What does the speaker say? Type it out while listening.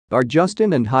Are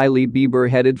Justin and Hailey Bieber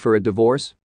headed for a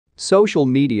divorce? Social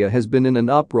media has been in an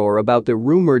uproar about the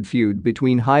rumored feud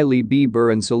between Hailey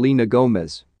Bieber and Selena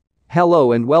Gomez.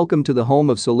 Hello and welcome to the home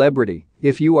of celebrity.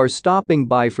 If you are stopping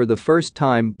by for the first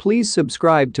time, please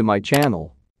subscribe to my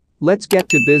channel. Let's get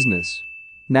to business.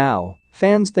 Now,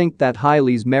 fans think that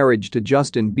Hailey's marriage to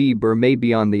Justin Bieber may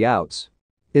be on the outs.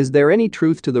 Is there any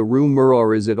truth to the rumor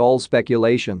or is it all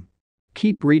speculation?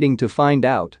 Keep reading to find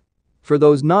out. For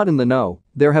those not in the know,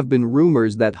 there have been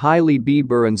rumors that Hailey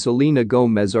Bieber and Selena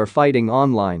Gomez are fighting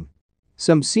online.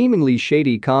 Some seemingly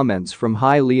shady comments from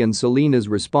Hailey and Selena's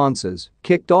responses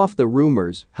kicked off the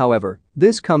rumors. However,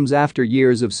 this comes after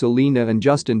years of Selena and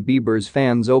Justin Bieber's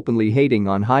fans openly hating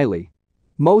on Hailey.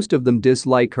 Most of them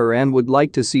dislike her and would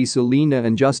like to see Selena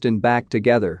and Justin back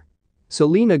together.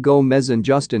 Selena Gomez and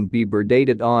Justin Bieber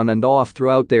dated on and off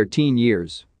throughout their teen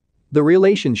years. The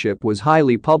relationship was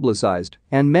highly publicized,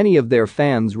 and many of their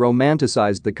fans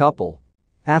romanticized the couple.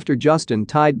 After Justin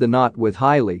tied the knot with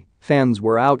Hailey, fans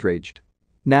were outraged.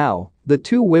 Now, the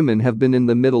two women have been in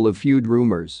the middle of feud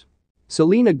rumors.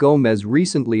 Selena Gomez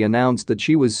recently announced that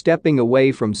she was stepping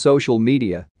away from social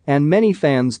media, and many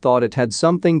fans thought it had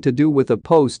something to do with a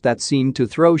post that seemed to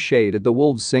throw shade at the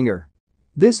Wolves singer.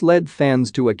 This led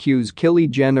fans to accuse Kylie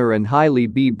Jenner and Hailey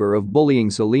Bieber of bullying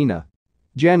Selena.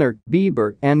 Jenner,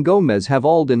 Bieber, and Gomez have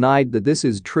all denied that this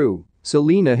is true.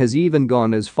 Selena has even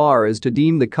gone as far as to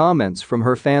deem the comments from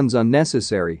her fans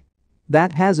unnecessary.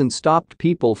 That hasn't stopped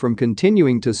people from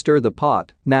continuing to stir the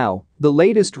pot. Now, the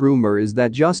latest rumor is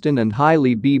that Justin and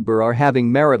Hailey Bieber are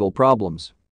having marital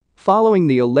problems. Following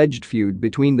the alleged feud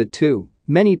between the two,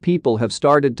 many people have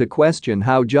started to question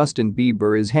how Justin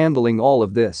Bieber is handling all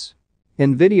of this.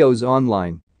 In videos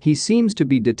online, he seems to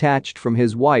be detached from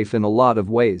his wife in a lot of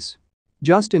ways.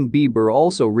 Justin Bieber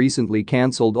also recently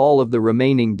cancelled all of the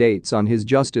remaining dates on his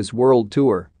Justice World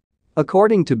Tour.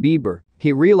 According to Bieber,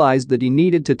 he realized that he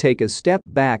needed to take a step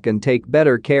back and take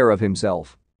better care of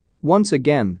himself. Once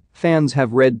again, fans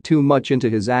have read too much into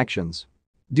his actions.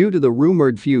 Due to the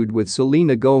rumored feud with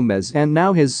Selena Gomez and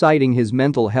now his citing his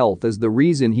mental health as the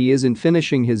reason he isn't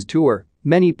finishing his tour,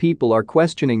 many people are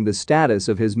questioning the status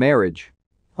of his marriage.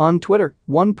 On Twitter,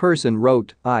 one person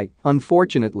wrote, "I,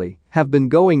 unfortunately, have been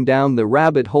going down the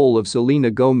rabbit hole of Selena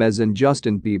Gomez and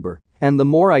Justin Bieber, and the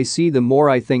more I see the more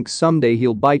I think someday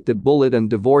he'll bite the bullet and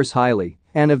divorce Hailey,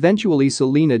 and eventually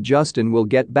Selena Justin will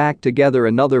get back together."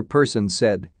 Another person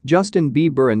said, "Justin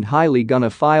Bieber and Hailey gonna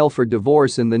file for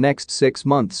divorce in the next 6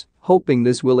 months, hoping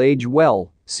this will age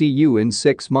well, see you in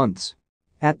 6 months."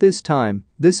 At this time,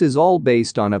 this is all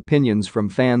based on opinions from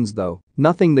fans though,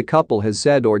 nothing the couple has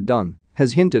said or done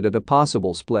has hinted at a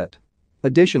possible split.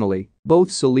 Additionally,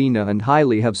 both Selena and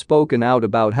Hailey have spoken out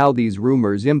about how these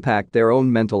rumors impact their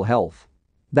own mental health.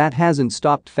 That hasn't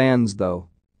stopped fans though.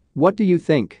 What do you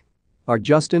think? Are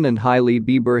Justin and Hailey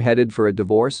Bieber headed for a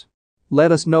divorce?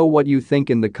 Let us know what you think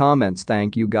in the comments.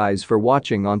 Thank you guys for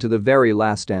watching on to the very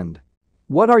last end.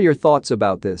 What are your thoughts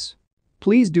about this?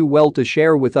 Please do well to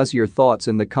share with us your thoughts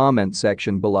in the comment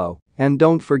section below, and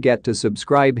don't forget to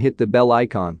subscribe, hit the bell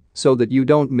icon so that you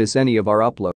don't miss any of our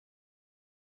uploads.